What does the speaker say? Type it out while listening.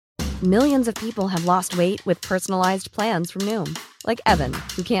Millions of people have lost weight with personalized plans from Noom. Like Evan,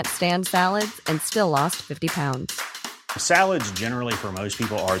 who can't stand salads and still lost 50 pounds. Salads generally for most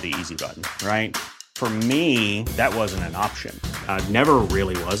people are the easy button, right? For me, that wasn't an option. I never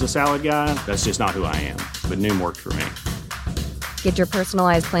really was a salad guy. That's just not who I am. But Noom worked for me. Get your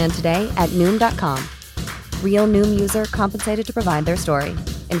personalized plan today at Noom.com. Real Noom user compensated to provide their story.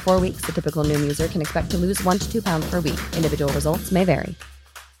 In 4 weeks, the typical Noom user can expect to lose 1 to 2 pounds per week. Individual results may vary.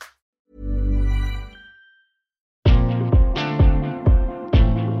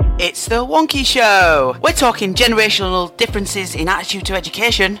 It's the Wonky Show. We're talking generational differences in attitude to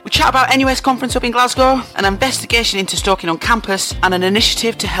education. We chat about NUS conference up in Glasgow, an investigation into stalking on campus, and an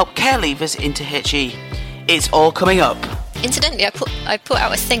initiative to help care leavers into HE. It's all coming up. Incidentally, I put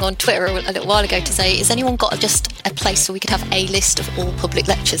out a thing on Twitter a little while ago to say, has anyone got just a place where we could have a list of all public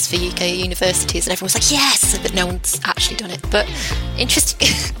lectures for UK universities? And everyone's like, yes, but no one's actually done it. But interesting,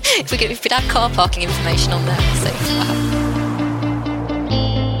 if we could add car parking information on there. So,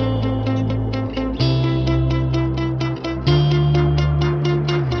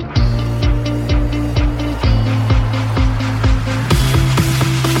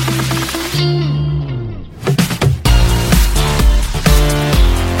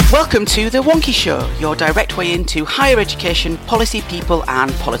 Welcome to The Wonky Show, your direct way into higher education, policy, people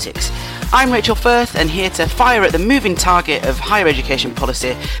and politics. I'm Rachel Firth, and here to fire at the moving target of higher education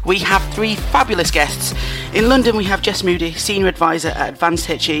policy, we have three fabulous guests. In London we have Jess Moody, Senior Advisor at Advanced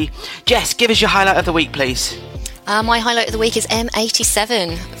HE. Jess, give us your highlight of the week, please. My highlight of the week is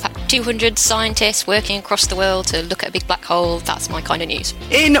M87. In fact, 200 scientists working across the world to look at a big black hole. That's my kind of news.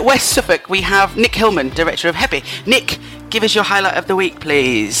 In West Suffolk we have Nick Hillman, Director of HEPI. Nick, give us your highlight of the week,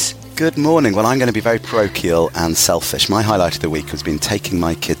 please. Good morning. Well, I'm going to be very parochial and selfish. My highlight of the week has been taking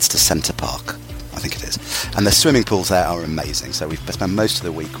my kids to Centre Park, I think it is. And the swimming pools there are amazing, so we've spent most of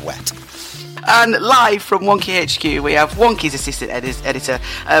the week wet. And live from Wonky HQ, we have Wonky's assistant editor,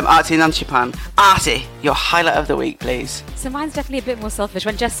 Artie Nanchipan. Artie, your highlight of the week, please. So mine's definitely a bit more selfish.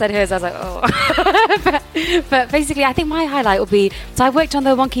 When Jess said hers, I was like, oh. but basically, I think my highlight will be, so I've worked on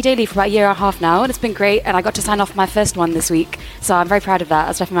the Wonky Daily for about a year and a half now, and it's been great, and I got to sign off my first one this week. So I'm very proud of that.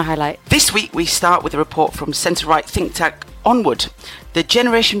 That's definitely my highlight. This week, we start with a report from centre-right think tank Onward. The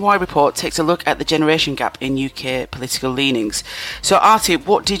Generation Y report takes a look at the generation gap in UK political leanings. So, Artie,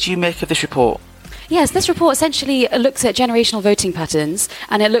 what did you make of this report? Yes, this report essentially looks at generational voting patterns,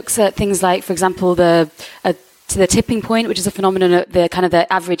 and it looks at things like, for example, the tipping point, which is a phenomenon of the kind of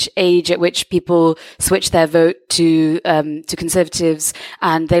the average age at which people switch their vote to Conservatives,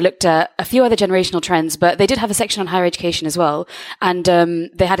 and they looked at a few other generational trends, but they did have a section on higher education as well, and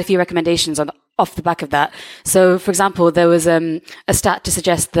they had a few recommendations off the back of that. So, for example, there was a stat to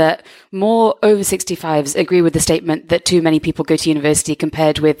suggest that more over 65s agree with the statement that too many people go to university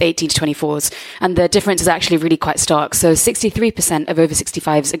compared with 18 to 24s. And the difference is actually really quite stark. So 63% of over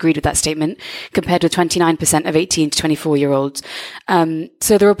 65s agreed with that statement compared with 29% of 18 to 24-year-olds.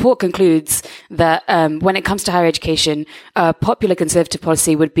 So the report concludes that when it comes to higher education, popular Conservative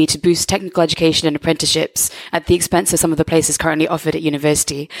policy would be to boost technical education and apprenticeships at the expense of some of the places currently offered at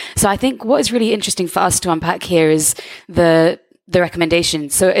university. So I think what is really interesting for us to unpack here is the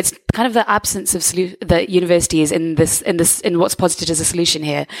recommendations. So it's kind of the absence of the universities in what's posited as a solution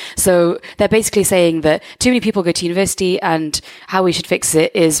here. So they're basically saying that too many people go to university, and how we should fix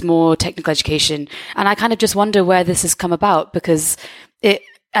it is more technical education. And I kind of just wonder where this has come about, because I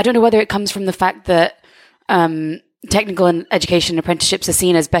don't know whether it comes from the fact that technical and education apprenticeships are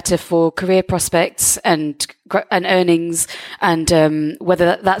seen as better for career prospects and earnings, and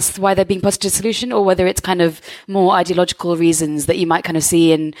whether that's why they're being posited as a solution, or whether it's kind of more ideological reasons that you might kind of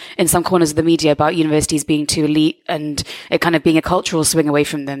see in some corners of the media about universities being too elite and it kind of being a cultural swing away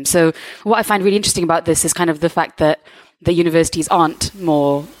from them. So what I find really interesting about this is kind of the fact that the universities aren't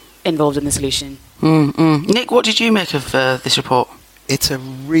more involved in the solution. Nick, what did you make of this report? It's a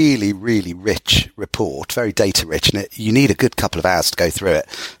really, really rich report, very data rich, and you need a good couple of hours to go through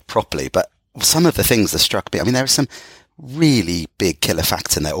it properly. But some of the things that struck me, I mean, there are some really big killer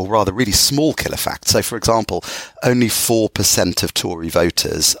facts in there, or rather really small killer facts. So, for example, only 4% of Tory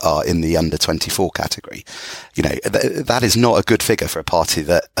voters are in the under 24 category. You know, that is not a good figure for a party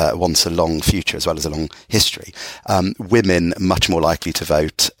that wants a long future as well as a long history. Women much more likely to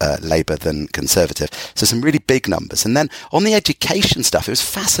vote Labour than Conservative. So some really big numbers. And then on the education stuff, it was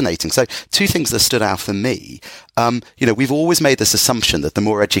fascinating. So two things that stood out for me. You know, we've always made this assumption that the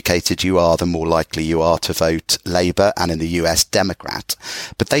more educated you are, the more likely you are to vote Labour and in the US, Democrat.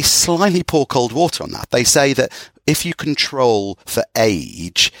 But they slightly pour cold water on that. They say that if you control for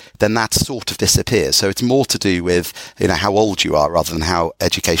age, then that sort of disappears. So it's more to do with, how old you are rather than how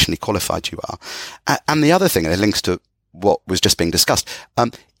educationally qualified you are. And the other thing, and it links to what was just being discussed,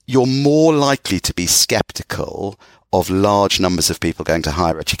 you're more likely to be skeptical of large numbers of people going to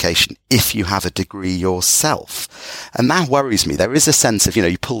higher education if you have a degree yourself. And that worries me. There is a sense of,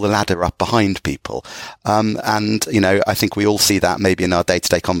 you pull the ladder up behind people. And I think we all see that maybe in our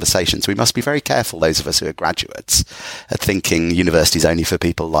day-to-day conversations. We must be very careful, those of us who are graduates, at thinking university's only for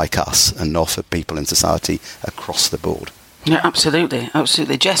people like us and not for people in society across the board. Yeah, absolutely.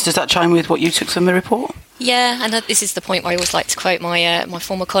 Absolutely. Jess, does that chime with what you took from the report? Yeah, and this is the point where I always like to quote my my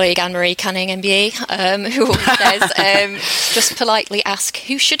former colleague Anne-Marie Canning, MBE, who always says, just politely ask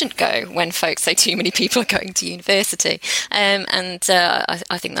who shouldn't go when folks say too many people are going to university.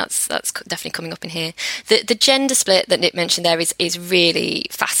 I think that's definitely coming up in here. The gender split that Nick mentioned there is really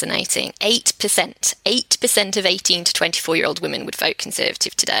fascinating. 8% of 18 to 24-year-old women would vote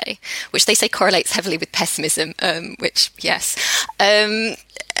Conservative today, which they say correlates heavily with pessimism, which, yes.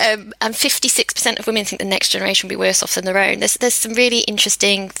 And 56% of women think the next generation will be worse off than their own. There's some really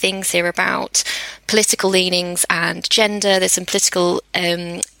interesting things here about political leanings and gender. There's some political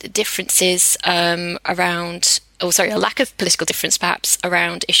differences around... a lack of political difference perhaps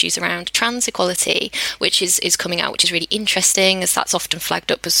around issues around trans equality, which is coming out, which is really interesting, as that's often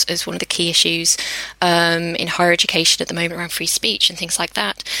flagged up as one of the key issues in higher education at the moment around free speech and things like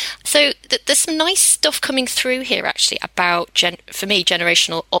that. So there's some nice stuff coming through here actually about, for me,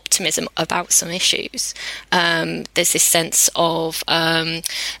 generational optimism about some issues. There's this sense of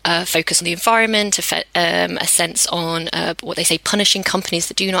focus on the environment, a sense on what they say, punishing companies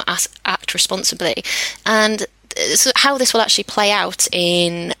that do not act responsibly, and so how this will actually play out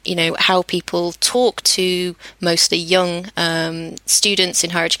in, how people talk to mostly young students in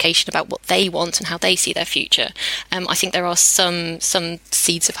higher education about what they want and how they see their future. I think there are some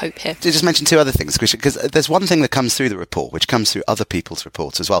seeds of hope here. To just mention two other things, because there's one thing that comes through the report, which comes through other people's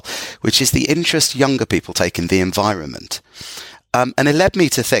reports as well, which is the interest younger people take in the environment. And it led me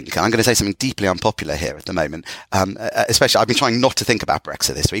to think, I'm going to say something deeply unpopular here at the moment, especially I've been trying not to think about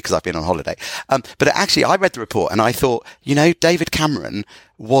Brexit this week because I've been on holiday. But actually, I read the report and I thought, David Cameron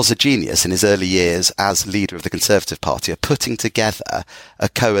was a genius in his early years as leader of the Conservative Party of putting together a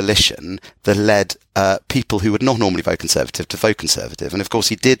coalition that led people who would not normally vote Conservative to vote Conservative. And of course,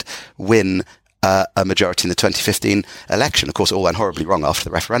 he did win a majority in the 2015 election. Of course, it all went horribly wrong after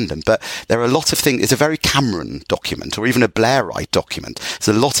the referendum. But there are a lot of things. It's a very Cameron document, or even a Blairite document.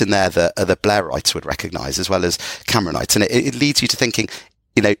 There's a lot in there that the Blairites would recognise, as well as Cameronites. And it leads you to thinking,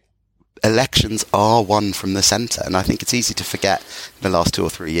 elections are won from the centre. And I think it's easy to forget in the last 2 or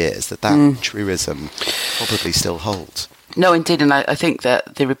 3 years that truism probably still holds. No, indeed, and I think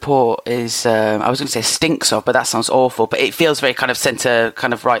that the report is, I was going to say stinks of, but that sounds awful, but it feels very kind of centre,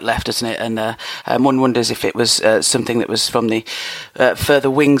 kind of right-left, doesn't it? And one wonders if it was something that was from the further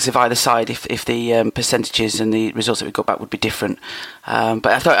wings of either side, if the percentages and the results that we got back would be different. But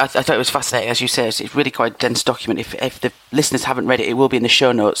I thought it was fascinating, as you say. It's really quite a dense document. If the listeners haven't read it, it will be in the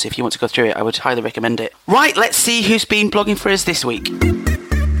show notes. If you want to go through it, I would highly recommend it. Right, let's see who's been blogging for us this week.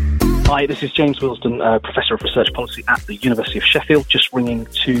 Hi, this is James Wilsden, Professor of Research Policy at the University of Sheffield, just ringing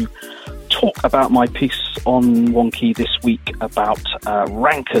to talk about my piece on Wonky this week about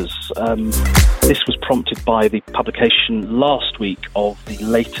rankers. This was prompted by the publication last week of the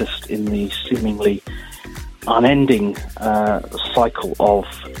latest in the seemingly unending cycle of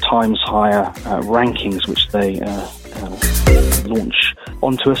Times Higher rankings, which they launch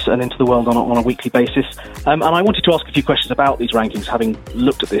onto us and into the world on a weekly basis. And I wanted to ask a few questions about these rankings, having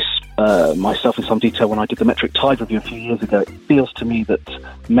looked at this myself in some detail when I did the Metric Tide review a few years ago. It feels to me that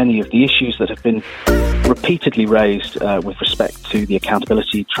many of the issues that have been repeatedly raised with respect to the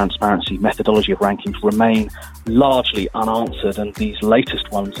accountability, transparency, methodology of rankings remain largely unanswered, and these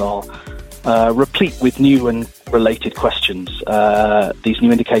latest ones are replete with new and related questions. These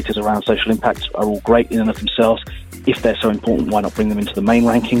new indicators around social impact are all great in and of themselves. If they're so important, why not bring them into the main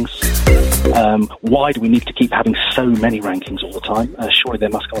rankings? Why do we need to keep having so many rankings all the time? Surely there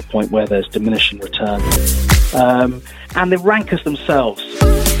must come a point where there's diminishing return. And the rankers themselves,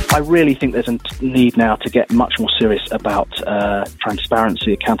 I really think there's a need now to get much more serious about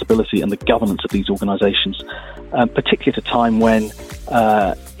transparency, accountability and the governance of these organisations, particularly at a time when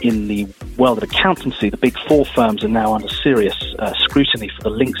in the world of accountancy, the big four firms are now under serious scrutiny for the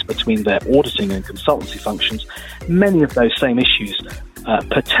links between their auditing and consultancy functions. Many of those same issues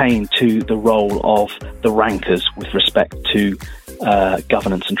pertain to the role of the rankers with respect to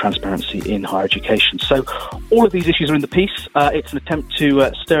governance and transparency in higher education. So all of these issues are in the piece. It's an attempt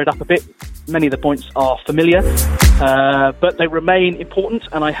to stir it up a bit. Many of the points are familiar, but they remain important,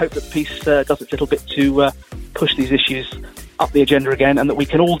 and I hope that the piece does its little bit to push these issues up the agenda again, and that we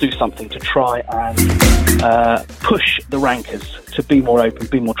can all do something to try and push the rankers to be more open,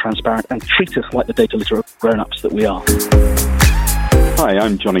 be more transparent, and treat us like the data literate grown-ups that we are. Hi,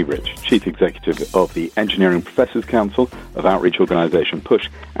 I'm Johnny Rich, Chief Executive of the Engineering Professors Council of outreach organisation PUSH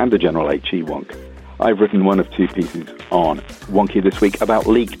and the General HE Wonk. I've written one of two pieces on Wonky this week about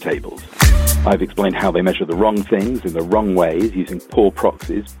league tables. I've explained how they measure the wrong things in the wrong ways, using poor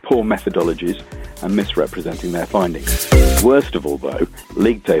proxies, poor methodologies, and misrepresenting their findings. Worst of all, though,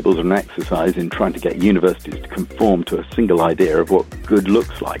 league tables are an exercise in trying to get universities to conform to a single idea of what good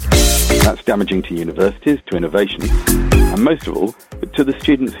looks like. That's damaging to universities, to innovation, and most of all, to the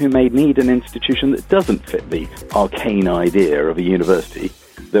students who may need an institution that doesn't fit the arcane idea of a university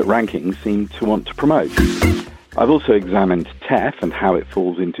that rankings seem to want to promote. I've also examined TEF and how it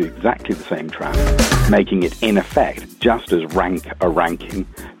falls into exactly the same trap, making it in effect just as rank a ranking,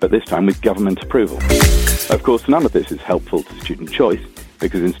 but this time with government approval. Of course, none of this is helpful to student choice,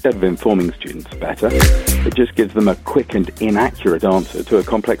 because instead of informing students better, it just gives them a quick and inaccurate answer to a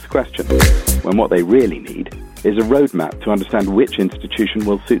complex question, when what they really need is a roadmap to understand which institution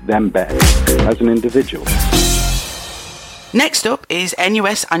will suit them best as an individual. Next up is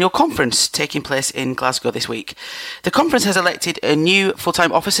NUS Annual Conference, taking place in Glasgow this week. The conference has elected a new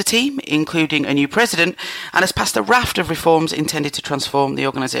full-time officer team, including a new president, and has passed a raft of reforms intended to transform the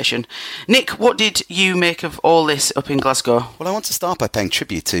organisation. Nick, what did you make of all this up in Glasgow? Well, I want to start by paying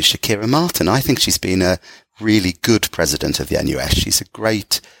tribute to Shakira Martin. I think she's been a really good president of the NUS. She's a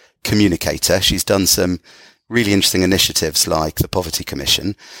great communicator. She's done some really interesting initiatives like the Poverty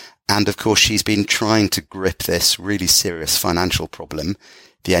Commission. And of course, she's been trying to grip this really serious financial problem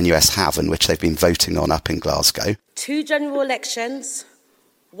the NUS have, and which they've been voting on up in Glasgow. 2 general elections,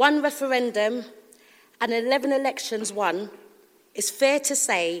 1 referendum, and 11 elections won. It's fair to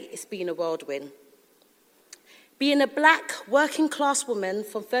say it's been a whirlwind. Being a black working class woman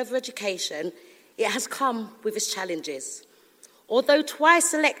from further education, it has come with its challenges. Although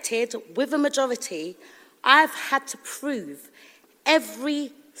twice elected with a majority, I've had to prove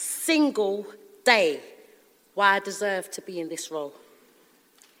every single day why I deserve to be in this role.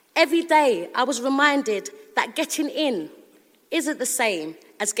 Every day I was reminded that getting in isn't the same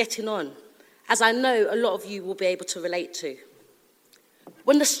as getting on, as I know a lot of you will be able to relate to.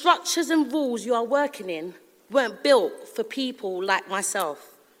 When the structures and rules you are working in weren't built for people like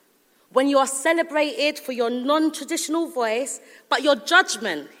myself. When you are celebrated for your non-traditional voice, but your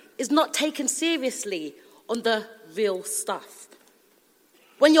judgment is not taken seriously on the real stuff.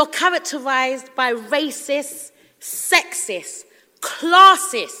 When you're characterised by racist, sexist,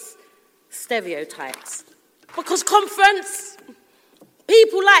 classist stereotypes. Because conference,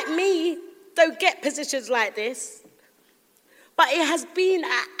 people like me don't get positions like this. But it has been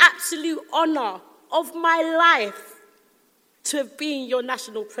an absolute honour of my life to have been your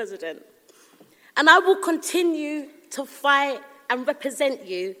national president. And I will continue to fight and represent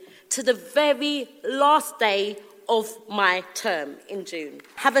you to the very last day of my term in June.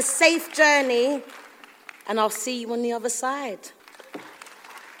 Have a safe journey, and I'll see you on the other side.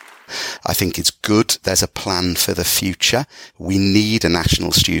 I think it's good. There's a plan for the future. We need a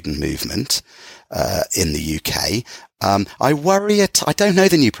national student movement in the UK. I worry I don't know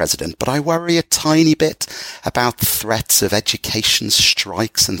the new president, but I worry a tiny bit about threats of education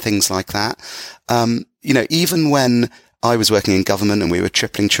strikes and things like that. Even when I was working in government and we were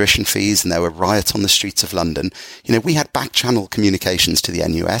tripling tuition fees and there were riots on the streets of London, we had back-channel communications to the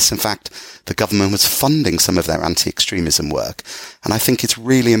NUS. In fact, the government was funding some of their anti-extremism work. And I think it's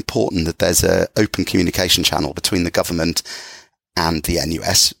really important that there's an open communication channel between the government and the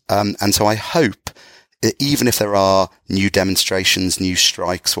NUS. And so I hope that even if there are new demonstrations, new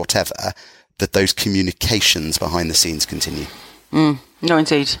strikes, whatever, that those communications behind the scenes continue. No,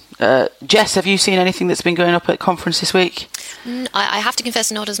 indeed. Jess, have you seen anything that's been going up at conference this week? I have to confess,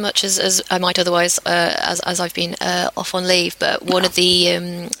 not as much as I might otherwise, as I've been off on leave. But one of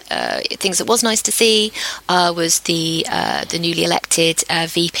the things that was nice to see was the newly elected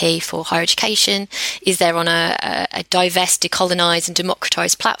VP for higher education is there on a diverse, decolonise and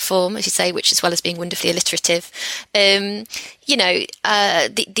democratise platform, as you say, which as well as being wonderfully alliterative.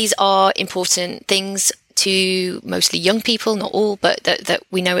 These are important things to mostly young people, not all, but that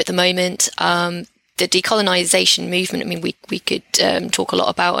we know at the moment. decolonisation movement, I mean, we could talk a lot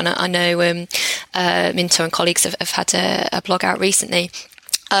about, and I know Minto and colleagues have had a blog out recently.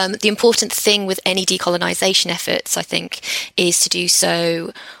 The important thing with any decolonisation efforts, I think, is to do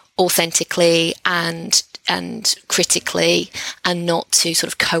so authentically and critically, and not to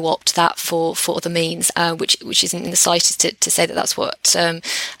sort of co-opt that for other means, which isn't in the slightest to say that that's what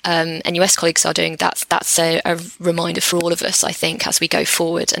NUS colleagues are doing. That's a reminder for all of us, I think, as we go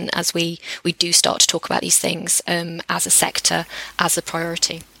forward and as we do start to talk about these things as a sector, as a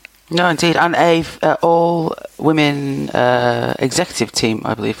priority. No, indeed. And a all-women executive team,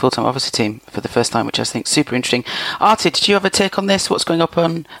 I believe, full-time officer team for the first time, which I think is super interesting. Artie, did you have a take on this? What's going up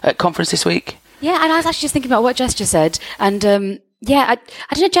at conference this week? Yeah, and I was actually just thinking about what Jess just said. And I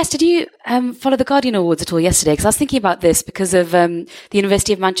don't know, Jess, did you follow the Guardian Awards at all yesterday? Because I was thinking about this because of the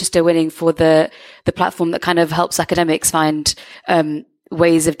University of Manchester winning for the platform that kind of helps academics find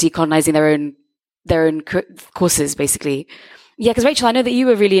ways of decolonising their own courses, basically. Yeah, because Rachel, I know that you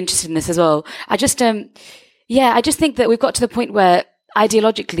were really interested in this as well. I just think that we've got to the point where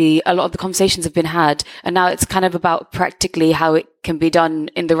ideologically a lot of the conversations have been had, and now it's kind of about practically how it can be done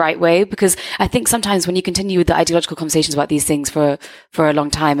in the right way. Because I think sometimes when you continue with the ideological conversations about these things for a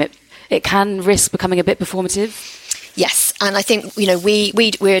long time, it can risk becoming a bit performative. Yes, and I think,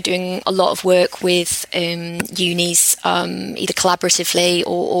 we're doing a lot of work with unis, either collaboratively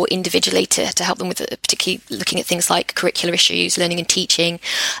or individually to help them with particularly looking at things like curricular issues, learning and teaching,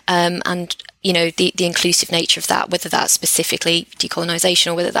 and the inclusive nature of that, whether that's specifically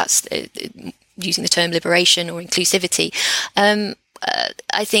decolonisation or whether that's using the term liberation or inclusivity.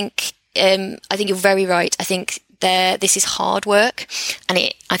 I think you're very right. I think this is hard work, and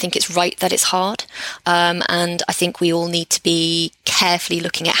I think it's right that it's hard. And I think we all need to be carefully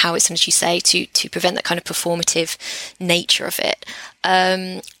looking at how it's done, as you say, to prevent that kind of performative nature of it.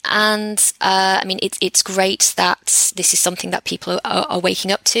 I mean, it's great that this is something that people are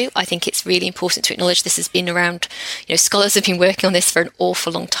waking up to. I think it's really important to acknowledge this has been around, scholars have been working on this for an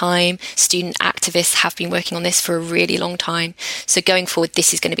awful long time. Student activists have been working on this for a really long time. So going forward,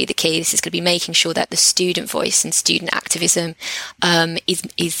 this is going to be the key. This is going to be making sure that the student voice and student activism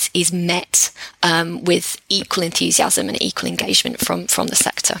is met with equal enthusiasm and equal engagement from the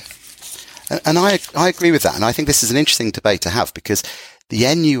sector. And I agree with that. And I think this is an interesting debate to have, because the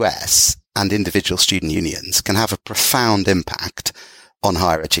NUS and individual student unions can have a profound impact on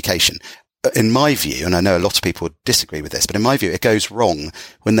higher education. In my view, and I know a lot of people disagree with this, but in my view, it goes wrong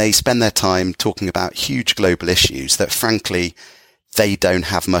when they spend their time talking about huge global issues that, frankly, they don't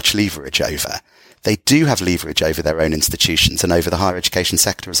have much leverage over. They do have leverage over their own institutions and over the higher education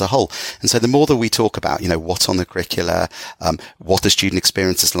sector as a whole. And so the more that we talk about, what's on the curricula, what the student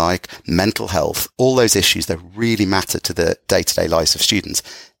experience is like, mental health, all those issues that really matter to the day-to-day lives of students,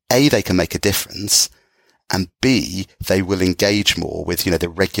 A, they can make a difference, and B, they will engage more with, the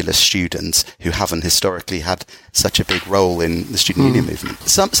regular students who haven't historically had such a big role in the student union movement.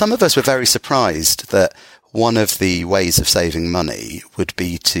 Some of us were very surprised that one of the ways of saving money would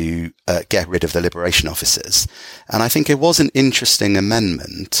be to get rid of the liberation officers. And I think it was an interesting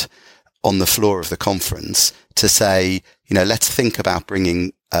amendment on the floor of the conference to say, let's think about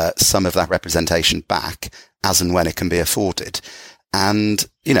bringing some of that representation back as and when it can be afforded. And,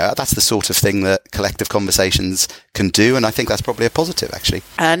 that's the sort of thing that collective conversations can do. And I think that's probably a positive, actually.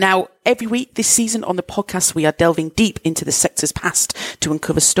 Now, every week this season on the podcast, we are delving deep into the sector's past to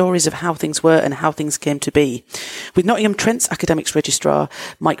uncover stories of how things were and how things came to be. With Nottingham Trent's academics registrar,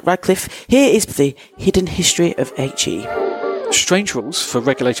 Mike Radcliffe, here is the hidden history of HE. Strange rules for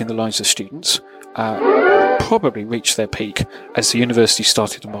regulating the lives of students probably reached their peak as the university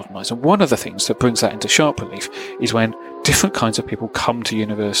started to modernise. And one of the things that brings that into sharp relief is when different kinds of people come to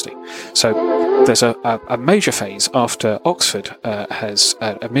university. So there's a major phase after Oxford has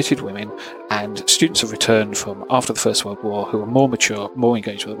admitted women, and students have returned from after the First World War who are more mature, more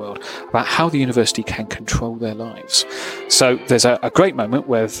engaged with the world, about how the university can control their lives. So there's a great moment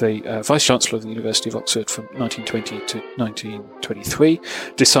where the Vice-Chancellor of the University of Oxford from 1920 to 1923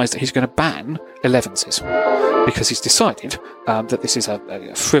 decides that he's going to ban 11s, because he's decided that this is a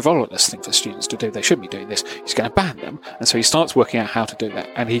frivolous thing for students to do. They shouldn't be doing this. He's going to ban them. And so he starts working out how to do that.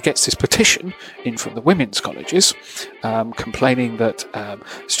 And he gets this petition in from the women's colleges complaining that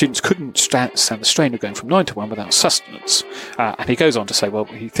students couldn't stand the strain of going from 9 to 1 without sustenance. And he goes on to say, well,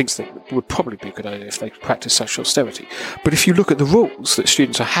 he thinks that it would probably be a good idea if they practice social austerity. But if you look at the rules that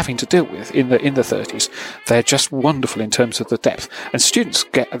students are having to deal with in the 30s, they're just wonderful in terms of the depth. And students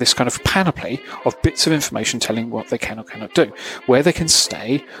get this kind of panoply of bits of information telling what they can or cannot do, where they can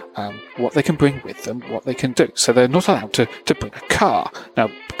stay, what they can bring with them, what they can do. So they're not allowed to bring a car. Now,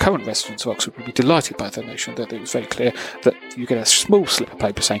 current residents of Oxford would be delighted by the notion that it was very clear that you get a small slip of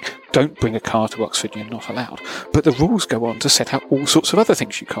paper saying, don't bring a car to Oxford, you're not allowed. But the rules go on to set out all sorts of other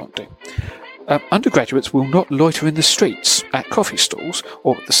things you can't do. Undergraduates will not loiter in the streets, at coffee stalls,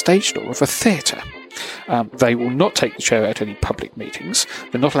 or at the stage door of a theatre. They will not take the chair at any public meetings.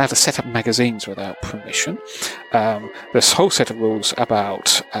 They're not allowed to set up magazines without permission. There's a whole set of rules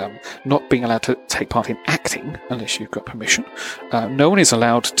about not being allowed to take part in acting unless you've got permission. No one is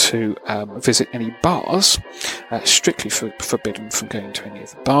allowed to visit any bars, strictly forbidden from going to any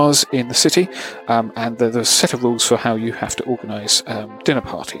of the bars in the city. And there's a set of rules for how you have to organise dinner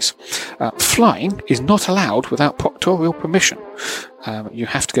parties. Flying is not allowed without proctorial permission. You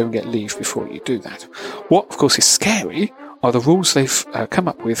have to go and get leave before you do that. What, of course, is scary are the rules they've come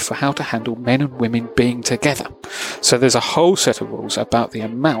up with for how to handle men and women being together. So there's a whole set of rules about the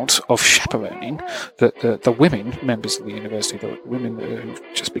amount of chaperoning that the women, members of the university, the women who've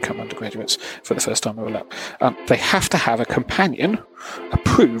just become undergraduates for the first time are allowed. They have to have a companion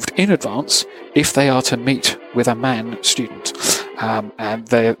approved in advance if they are to meet with a man student. And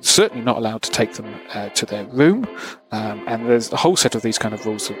they're certainly not allowed to take them to their room. And there's a whole set of these kind of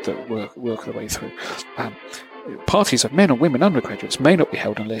rules that work their way through. Parties of men or women undergraduates may not be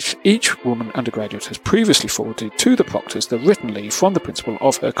held unless each woman undergraduate has previously forwarded to the proctors the written leave from the principal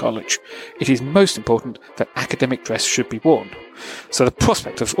of her college. It is most important that academic dress should be worn. So the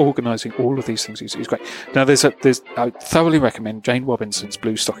prospect of organising all of these things is great. Now, I thoroughly recommend Jane Robinson's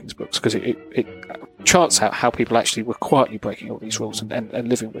Blue Stockings books because it charts out how people actually were quietly breaking all these rules and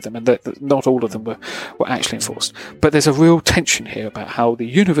living with them, and that not all of them were actually enforced. But there's a real tension here about how the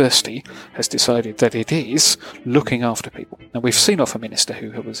university has decided that it is looking after people. Now, we've seen off a minister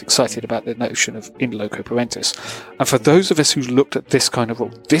who was excited about the notion of in loco parentis. And for those of us who looked at this kind of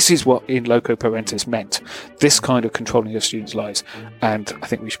rule, this is what in loco parentis meant, this kind of controlling of students' lives. And I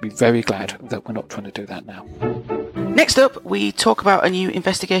think we should be very glad that we're not trying to do that now. Next up, we talk about a new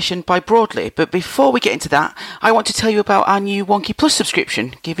investigation by Broadly. But before we get into that, I want to tell you about our new Wonky Plus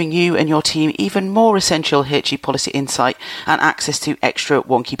subscription, giving you and your team even more essential HE policy insight and access to extra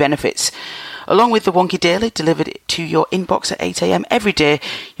Wonky benefits. Along with the Wonky Daily delivered to your inbox at 8 a.m. every day,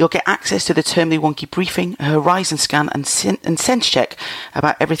 you'll get access to the Termly Wonky briefing, a horizon scan and sense check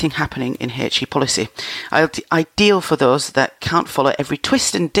about everything happening in HE policy. Ideal for those that can't follow every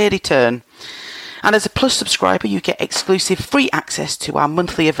twist and daily turn. And as a Plus subscriber, you get exclusive free access to our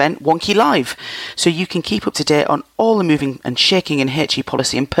monthly event, Wonky Live, so you can keep up to date on all the moving and shaking in HE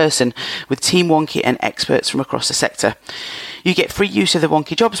policy in person with Team Wonky and experts from across the sector. You get free use of the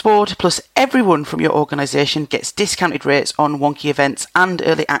Wonky Jobs Board, plus everyone from your organisation gets discounted rates on Wonky events and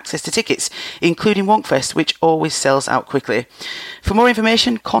early access to tickets, including Wonkfest, which always sells out quickly. For more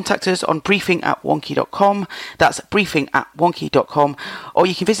information, contact us on briefing@wonky.com. That's briefing@wonky.com, or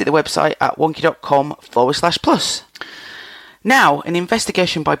you can visit the website at wonky.com/plus. Now, an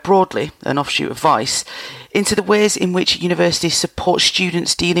investigation by Broadly, an offshoot of Vice, into the ways in which universities support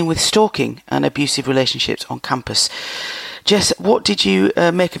students dealing with stalking and abusive relationships on campus. Jess, what did you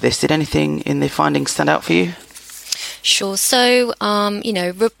make of this? Did anything in the findings stand out for you? Sure. So,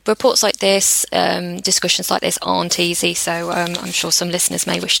 reports like this, discussions like this aren't easy. So I'm sure some listeners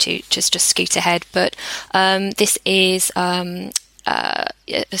may wish to just scoot ahead. But this is a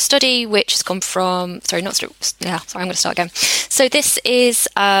study which has come from... I'm going to start again. So this is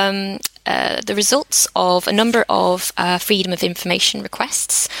the results of a number of freedom of information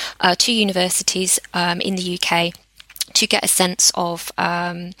requests to universities in the UK to get a sense of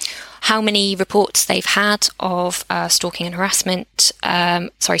how many reports they've had of stalking and harassment,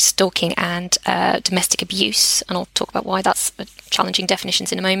 stalking and domestic abuse, and I'll talk about why that's challenging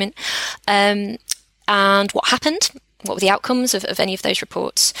definitions in a moment, and what happened. What were the outcomes of any of those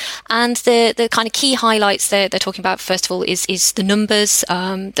reports? And the kind of key highlights they're talking about, first of all, is the numbers.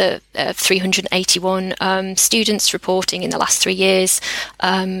 The 381 students reporting in the last 3 years,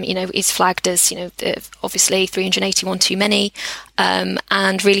 is flagged as, obviously 381 too many,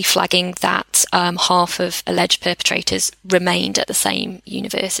 and really flagging that half of alleged perpetrators remained at the same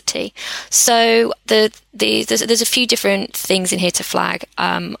university. So there's a few different things in here to flag,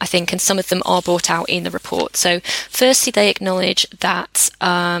 I think, and some of them are brought out in the report. So firstly, they acknowledge that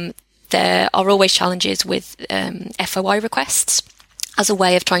there are always challenges with FOI requests. as a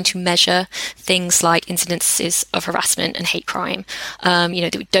way of trying to measure things like incidences of harassment and hate crime. We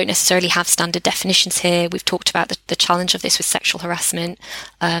don't necessarily have standard definitions here. We've talked about the challenge of this with sexual harassment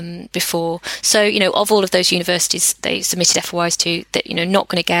before. So, of all of those universities they submitted FOIs to, that, not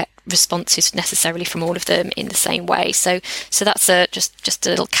going to get responses necessarily from all of them in the same way. So that's just a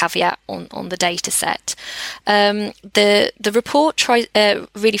little caveat on the data set. The report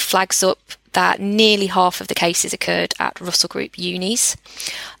really flags up that nearly half of the cases occurred at Russell Group unis,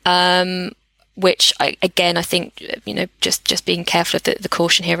 which I think, just being careful of the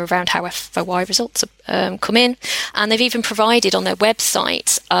caution here around how FOI results come in. And they've even provided on their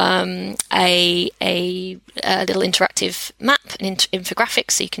website a little interactive map, an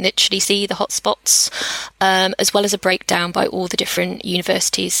infographic, so you can literally see the hotspots, as well as a breakdown by all the different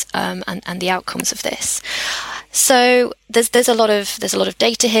universities and the outcomes of this. So there's a lot of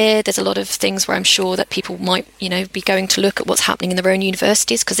data here. There's a lot of things where I'm sure that people might, be going to look at what's happening in their own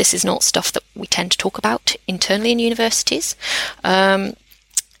universities, because this is not stuff that we tend to talk about internally in universities.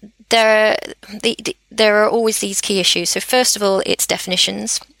 There are always these key issues. So first of all, it's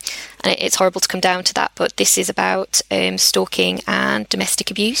definitions. And it's horrible to come down to that, but this is about stalking and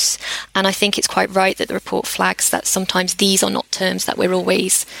domestic abuse. And I think it's quite right that the report flags that sometimes these are not terms that we're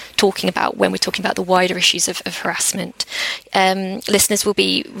always talking about when we're talking about the wider issues of harassment. Listeners will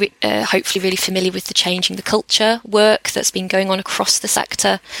be hopefully really familiar with the Changing the Culture work that's been going on across the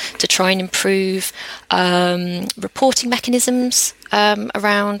sector to try and improve reporting mechanisms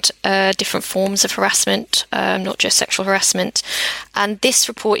around different forms of harassment, not just sexual harassment. And this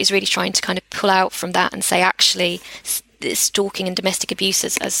report is really trying to kind of pull out from that and say, actually, stalking and domestic abuse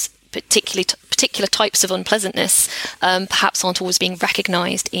as particular types of unpleasantness perhaps aren't always being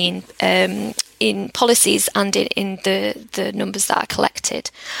recognised in policies and in the numbers that are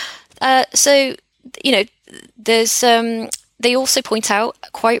collected. There's they also point out,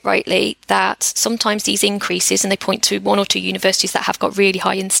 quite rightly, that sometimes these increases, and they point to one or two universities that have got really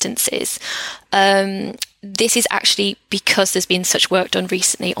high instances, this is actually because there's been such work done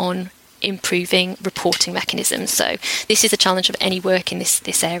recently on improving reporting mechanisms. So this is a challenge of any work in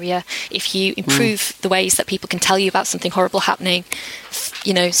this area. If you improve the ways that people can tell you about something horrible happening,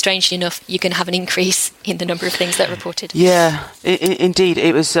 strangely enough, you can have an increase in the number of things that are reported. Yeah, indeed.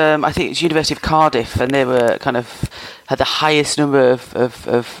 It was, I think it was University of Cardiff, and they were had the highest number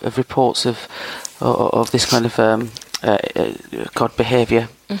of reports of this kind of behaviour,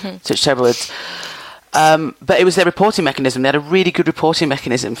 such terrible words. But it was their reporting mechanism. They had a really good reporting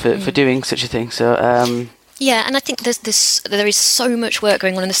mechanism for doing such a thing. So yeah, and I think there is so much work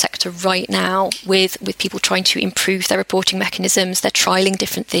going on in the sector right now with people trying to improve their reporting mechanisms. They're trialling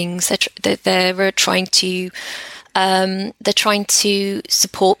different things. They're trying to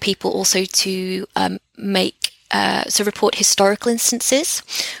support people also to report historical instances,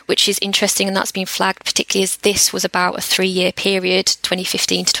 which is interesting, and that's been flagged particularly as this was about a 3-year period,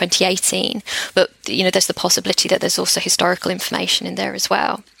 2015 to 2018. But there's the possibility that there's also historical information in there as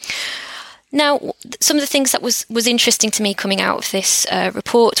well. Now, some of the things that was interesting to me coming out of this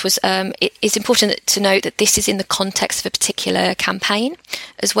report was it's important to note that this is in the context of a particular campaign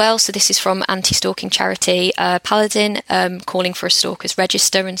as well. So this is from anti-stalking charity Paladin, calling for a stalkers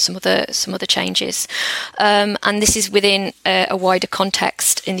register and some other changes. And this is within a wider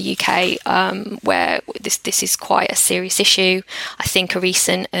context in the UK where this is quite a serious issue. I think a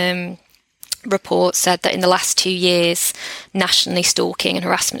recent report said that in the last 2 years, nationally, stalking and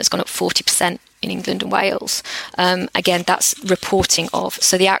harassment has gone up 40% in England and Wales. Again, that's reporting of.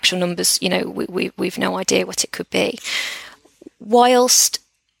 So the actual numbers, we've no idea what it could be. Whilst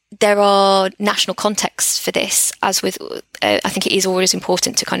there are national contexts for this, as with, I think it is always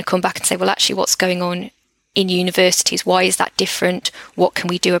important to kind of come back and say, well, actually, what's going on in universities? Why is that different? What can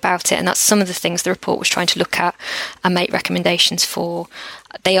we do about it? And that's some of the things the report was trying to look at and make recommendations for.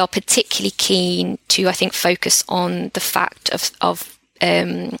 They are particularly keen to, I think, focus on the fact of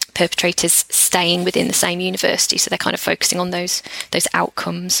perpetrators staying within the same university. So they're kind of focusing on those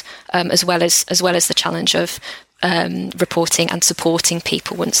outcomes, as well as the challenge of reporting and supporting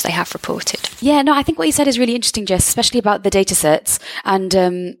people once they have reported. Yeah, no, I think what you said is really interesting, Jess, especially about the data sets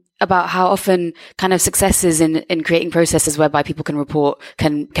and about how often kind of successes in creating processes whereby people can report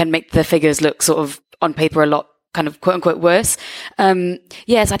can make the figures look sort of on paper a lot kind of quote unquote worse.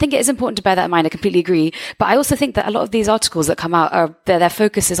 Yes, I think it is important to bear that in mind. I completely agree. But I also think that a lot of these articles that come out are their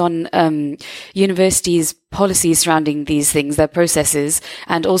focus is on universities' policies surrounding these things, their processes,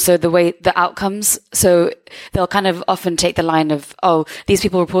 and also the outcomes. So they'll kind of often take the line of, oh, these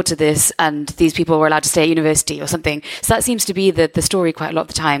people reported this and these people were allowed to stay at university or something. So that seems to be the story quite a lot of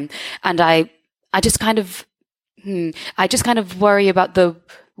the time. And I just kind of I just kind of worry about the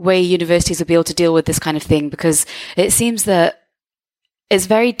way universities will be able to deal with this kind of thing, because it seems that it's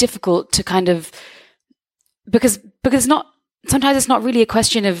very difficult to kind of, because sometimes it's not really a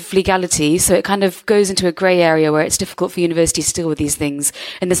question of legality, so it kind of goes into a grey area where it's difficult for universities to deal with these things,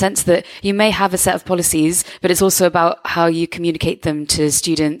 in the sense that you may have a set of policies, but it's also about how you communicate them to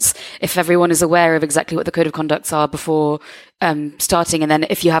students. If everyone is aware of exactly what the code of conducts are before starting, and then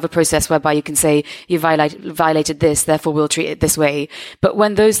if you have a process whereby you can say you violated this, therefore we'll treat it this way. But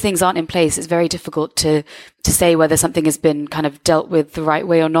when those things aren't in place, it's very difficult to say whether something has been kind of dealt with the right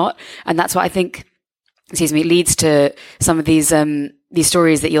way or not. And that's what I think, leads to some of these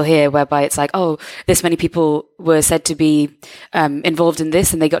stories that you'll hear, whereby it's like, oh, this many people were said to be involved in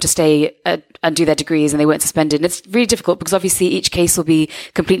this, and they got to stay and do their degrees, and they weren't suspended. And it's really difficult because obviously each case will be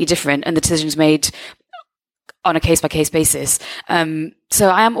completely different, and the decisions made on a case-by-case basis. So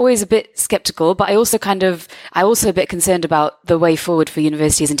I am always a bit skeptical, but I also a bit concerned about the way forward for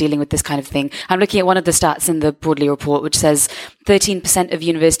universities in dealing with this kind of thing. I'm looking at one of the stats in the Broadley report, which says 13% of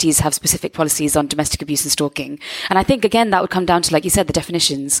universities have specific policies on domestic abuse and stalking. And I think, again, that would come down to, like you said, the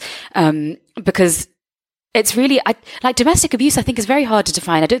definitions, because it's really, like domestic abuse, I think is very hard to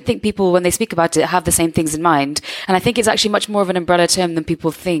define. I don't think people, when they speak about it, have the same things in mind. And I think it's actually much more of an umbrella term than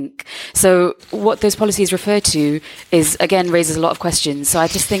people think. So what those policies refer to is, again, raises a lot of questions. So I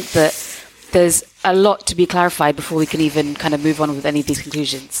just think that there's a lot to be clarified before we can even kind of move on with any of these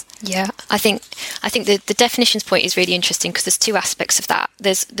conclusions. Yeah, I think the definitions point is really interesting, because there's two aspects of that.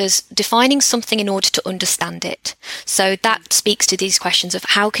 There's defining something in order to understand it. So that speaks to these questions of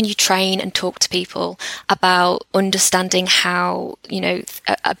how can you train and talk to people about understanding how,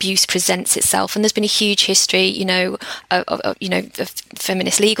 abuse presents itself. And there's been a huge history, of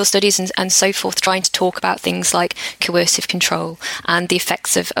feminist legal studies and so forth, trying to talk about things like coercive control and the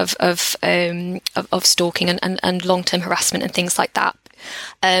effects of stalking and long-term harassment and things like that,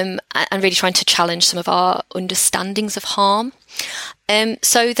 and really trying to challenge some of our understandings of harm.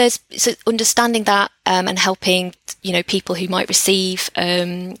 So understanding that and helping people who might receive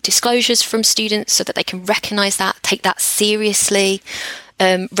disclosures from students so that they can recognise that, take that seriously,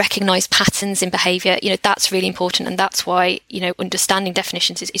 recognise patterns in behaviour. That's really important, and that's why understanding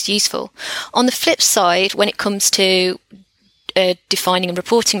definitions is useful. On the flip side, when it comes to defining and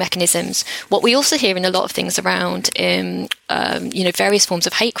reporting mechanisms, what we also hear in a lot of things around various forms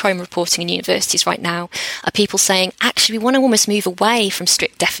of hate crime reporting in universities right now are people saying, actually, we want to almost move away from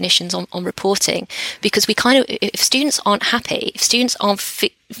strict definitions on reporting, because we if students aren't happy, if students aren't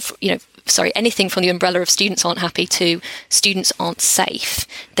anything from the umbrella of students aren't happy to students aren't safe,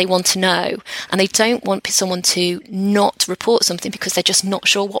 they want to know, and they don't want someone to not report something because they're just not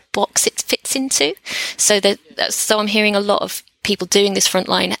sure what box it fits into. So I'm hearing a lot of people doing this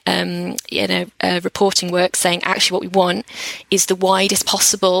frontline reporting work saying, actually what we want is the widest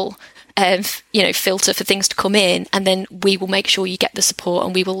possible filter for things to come in, and then we will make sure you get the support,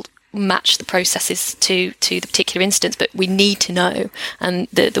 and we will match the processes to the particular instance, but we need to know. And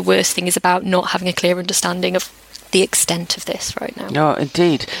the worst thing is about not having a clear understanding of the extent of this right now. No,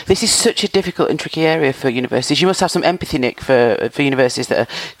 indeed. This is such a difficult and tricky area for universities. You must have some empathy, Nick, for universities that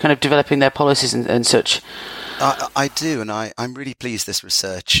are kind of developing their policies and such. I do, and I'm really pleased this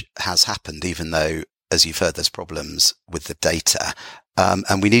research has happened, even though, as you've heard, there's problems with the data.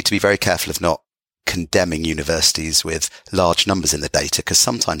 And we need to be very careful of not condemning universities with large numbers in the data, because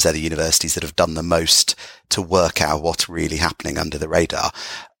sometimes they're the universities that have done the most to work out what's really happening under the radar,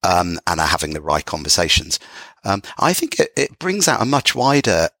 and are having the right conversations. I think it brings out a much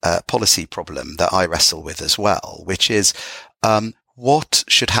wider policy problem that I wrestle with as well, which is what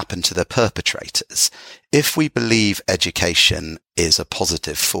should happen to the perpetrators. If we believe education is a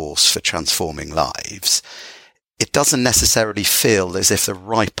positive force for transforming lives, it doesn't necessarily feel as if the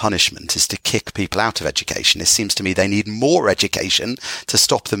right punishment is to kick people out of education. It seems to me they need more education to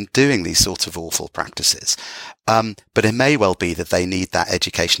stop them doing these sorts of awful practices. But it may well be that they need that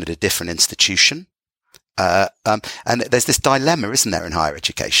education at a different institution. And there's this dilemma, isn't there, in higher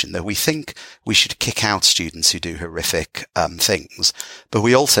education, that we think we should kick out students who do horrific things, but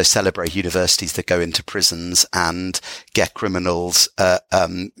we also celebrate universities that go into prisons and get criminals to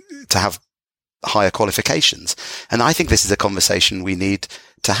have higher qualifications. And I think this is a conversation we need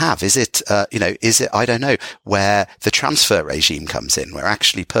to have. Is it, I don't know, where the transfer regime comes in, where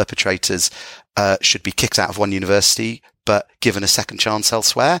actually perpetrators should be kicked out of one university but given a second chance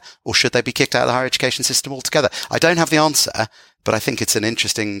elsewhere, or should they be kicked out of the higher education system altogether? I don't have the answer, but I think it's an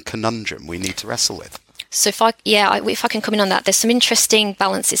interesting conundrum we need to wrestle with. So if I can come in on that, there's some interesting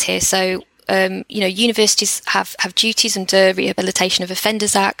balances here. So universities have duties under Rehabilitation of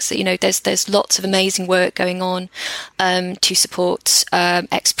Offenders Act. So, there's lots of amazing work going on to support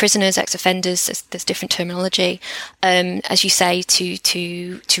ex-prisoners, ex-offenders. There's different terminology, as you say,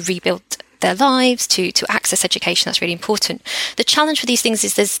 to rebuild their lives, to access education. That's really important. The challenge for these things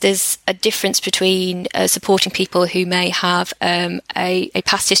is there's a difference between supporting people who may have a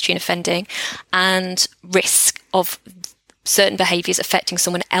past history in offending and risk of certain behaviours affecting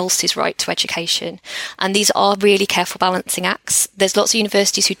someone else's right to education. And these are really careful balancing acts. There's lots of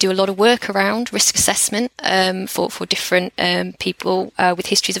universities who do a lot of work around risk assessment for different people with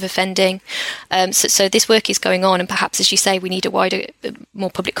histories of offending. So this work is going on, and perhaps, as you say, we need a wider,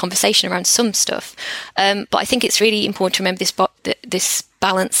 more public conversation around some stuff. But I think it's really important to remember this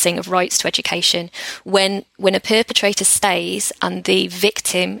balancing of rights to education. When a perpetrator stays and the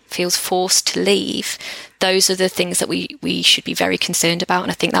victim feels forced to leave, those are the things that we should be very concerned about.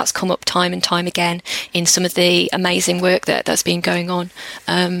 And I think that's come up time and time again in some of the amazing work that's been going on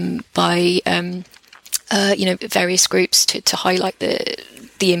by various groups to highlight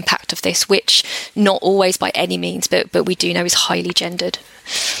the impact of this, which not always by any means, but we do know is highly gendered.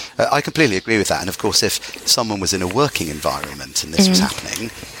 I completely agree with that. And of course, if someone was in a working environment and this was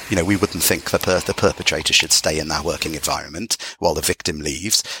happening, we wouldn't think the perpetrator should stay in that working environment while the victim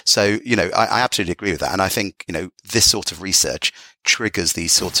leaves. So, I absolutely agree with that. And I think, this sort of research triggers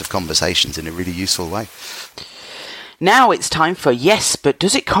these sorts of conversations in a really useful way. Now it's time for Yes, but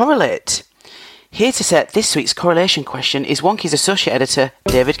does it correlate? Here to set this week's correlation question is Wonky's Associate Editor,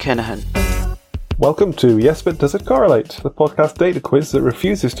 David Kernahan. Welcome to Yes But Does It Correlate, the podcast data quiz that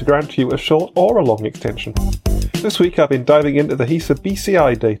refuses to grant you a short or a long extension. This week I've been diving into the HESA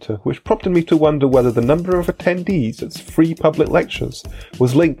BCI data, which prompted me to wonder whether the number of attendees at free public lectures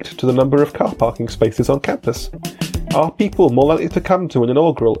was linked to the number of car parking spaces on campus. Are people more likely to come to an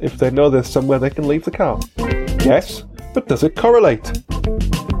inaugural if they know there's somewhere they can leave the car? Yes, but does it correlate?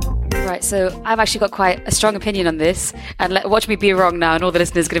 Right, so I've actually got quite a strong opinion on this, and watch me be wrong now, and all the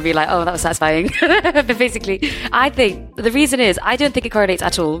listeners are going to be like, oh, that was satisfying. But basically, I think the reason is, I don't think it correlates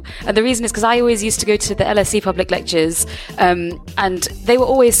at all. And the reason is because I always used to go to the LSE public lectures, and they were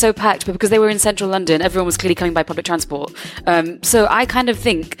always so packed, but because they were in central London, everyone was clearly coming by public transport. So I kind of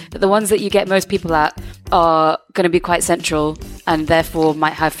think that the ones that you get most people at are going to be quite central, and therefore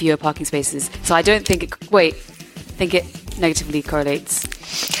might have fewer parking spaces. So I don't think it negatively correlates.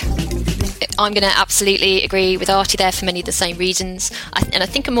 I'm going to absolutely agree with Artie there for many of the same reasons. And I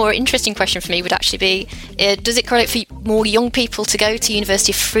think a more interesting question for me would actually be, does it correlate for more young people to go to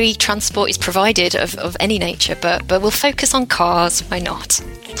university if free transport is provided of any nature? But we'll focus on cars, why not?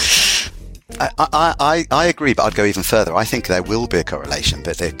 I agree, but I'd go even further. I think there will be a correlation,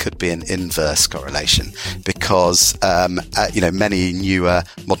 but there could be an inverse correlation because, many newer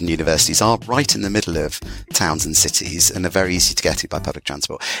modern universities are right in the middle of towns and cities and are very easy to get to by public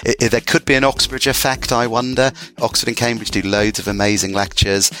transport. There could be an Oxbridge effect, I wonder. Oxford and Cambridge do loads of amazing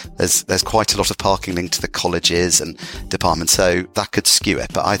lectures. There's quite a lot of parking linked to the colleges and departments, so that could skew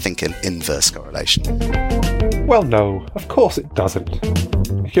it, but I think an inverse correlation. Well, no, of course it doesn't.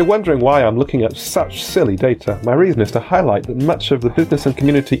 If you're wondering why I'm looking at such silly data, my reason is to highlight that much of the business and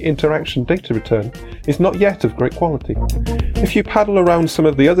community interaction data return is not yet of great quality. If you paddle around some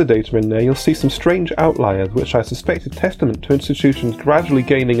of the other data in there, you'll see some strange outliers which I suspect are testament to institutions gradually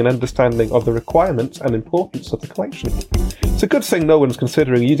gaining an understanding of the requirements and importance of the collection. It's a good thing no one's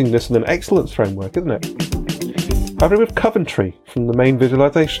considering using this in an excellence framework, isn't it? I remove Coventry from the main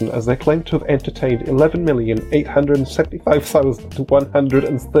visualisation as they claim to have entertained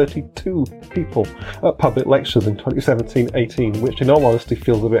 11,875,132 people at public lectures in 2017-18, which in all honesty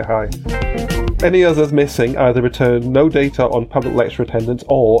feels a bit high. Any others missing either return no data on public lecture attendance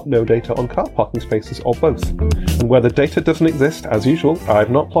or no data on car parking spaces, or both. And where the data doesn't exist, as usual,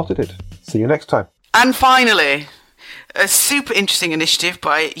 I've not plotted it. See you next time. And finally, a super interesting initiative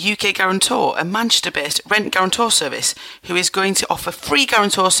by UK Guarantor, a Manchester-based rent guarantor service, who is going to offer free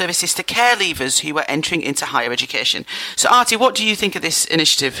guarantor services to care leavers who are entering into higher education. So, Artie, what do you think of this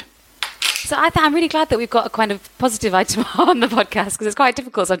initiative? So I'm really glad that we've got a kind of positive item on the podcast, because it's quite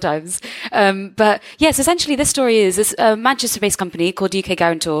difficult sometimes. But yes, essentially this story is this Manchester-based company called UK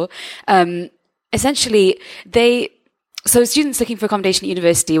Guarantor. Essentially, So students looking for accommodation at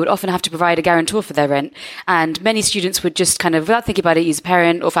university would often have to provide a guarantor for their rent, and many students would just kind of, without thinking about it, use a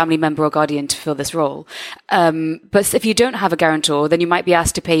parent or family member or guardian to fill this role. But if you don't have a guarantor, then you might be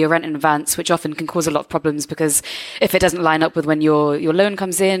asked to pay your rent in advance, which often can cause a lot of problems, because if it doesn't line up with when your loan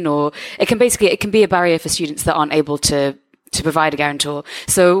comes in, or it can be a barrier for students that aren't able to to provide a guarantor.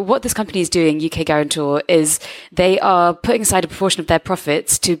 So what this company is doing, UK Guarantor, is they are putting aside a proportion of their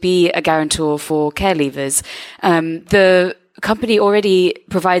profits to be a guarantor for care leavers. The company already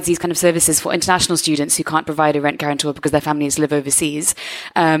provides these kind of services for international students who can't provide a rent guarantor because their families live overseas.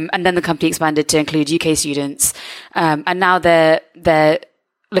 And then the company expanded to include UK students. And now they're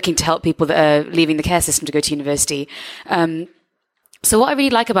looking to help people that are leaving the care system to go to university. So what I really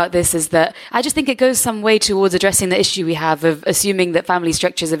like about this is that I just think it goes some way towards addressing the issue we have of assuming that family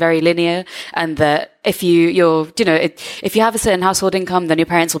structures are very linear, and that if if you have a certain household income, then your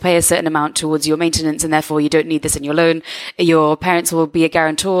parents will pay a certain amount towards your maintenance, and therefore you don't need this in your loan. Your parents will be a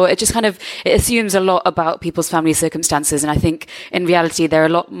guarantor. It just it assumes a lot about people's family circumstances, and I think in reality they're a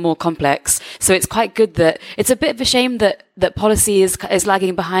lot more complex. So it's quite good that it's a bit of a shame that policy is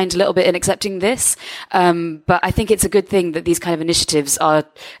lagging behind a little bit in accepting this. But I think it's a good thing that these kind of initiatives are,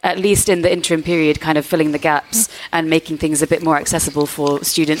 at least in the interim period, kind of filling the gaps and making things a bit more accessible for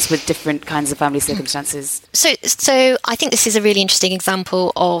students with different kinds of family circumstances. So I think this is a really interesting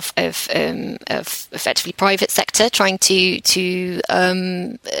example of effectively private sector trying to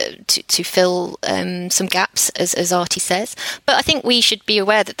fill some gaps, as Artie says. But I think we should be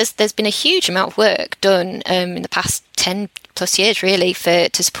aware that there's been a huge amount of work done in the past 10 plus years, really,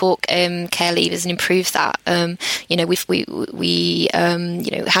 to support care leavers and improve that. We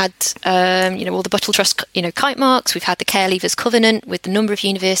had all the Buttle Trust kite marks. We've had the Care Leavers Covenant with the number of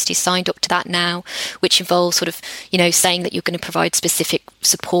universities signed up to that now, which involves saying that you're going to provide specific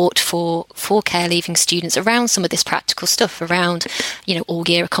support for care leaving students around some of this practical stuff around all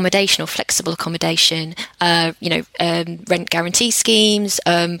year accommodation or flexible accommodation, rent guarantee schemes,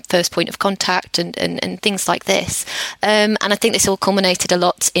 first point of contact, and things like this. And I think this all culminated a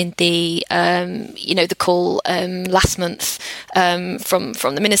lot in the call last month from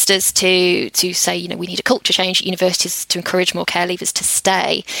the ministers to say, we need a culture change at universities to encourage more care leavers to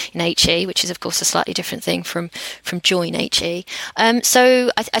stay in HE, which is of course a slightly different thing from join HE.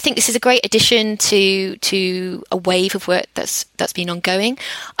 So I think this is a great addition to a wave of work that's been ongoing.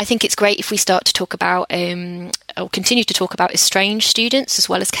 I think it's great if we start to talk about or continue to talk about estranged students as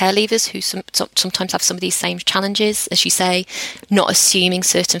well as care leavers who sometimes have some of these same challenges, as you say, not assuming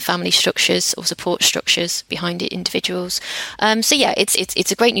certain family structures or support structures behind it individuals.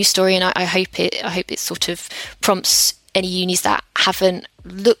 It's a great news story, and I hope it sort of prompts any unis that haven't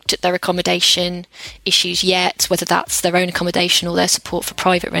looked at their accommodation issues yet, whether that's their own accommodation or their support for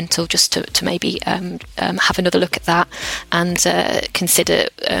private rental, just to maybe have another look at that and consider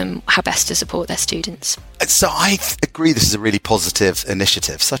how best to support their students. So I agree this is a really positive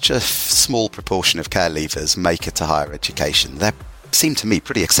initiative. Such a small proportion of care leavers make it to higher education. They seem to me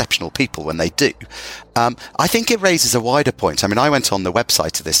pretty exceptional people when they do. I think it raises a wider point. I mean, I went on the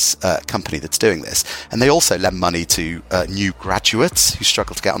website of this company that's doing this, and they also lend money to new graduates who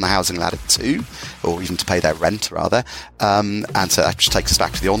struggle to get on the housing ladder too, or even to pay their rent, rather. And so that just takes us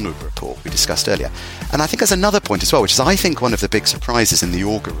back to the Onward report we discussed earlier. And I think there's another point as well, which is I think one of the big surprises in the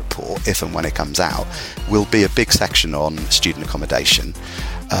Auger report, if and when it comes out, will be a big section on student accommodation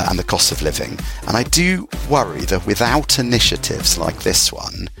and the cost of living. And I do worry that without initiatives like this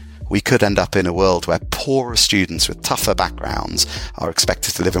one, we could end up in a world where poorer students with tougher backgrounds are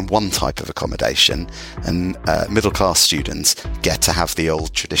expected to live in one type of accommodation, and middle-class students get to have the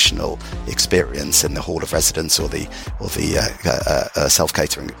old traditional experience in the hall of residence or the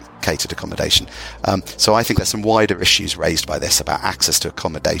self-catered accommodation. So I think there's some wider issues raised by this about access to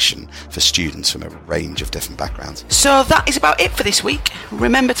accommodation for students from a range of different backgrounds. So that is about it for this week.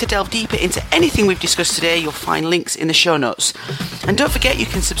 Remember to delve deeper into anything we've discussed today. You'll find links in the show notes. And don't forget, you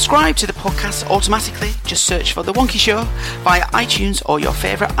can subscribe to the podcast automatically. Just search for The Wonky Show via iTunes or your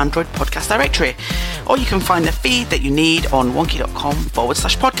favourite Android podcast directory. Or you can find the feed that you need on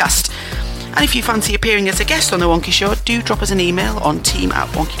wonky.com/podcast. And if you fancy appearing as a guest on The Wonky Show, do drop us an email on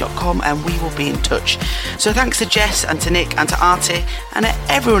team@wonky.com and we will be in touch. So thanks to Jess and to Nick and to Artie and to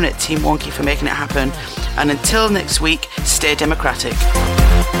everyone at Team Wonky for making it happen. And until next week, stay democratic.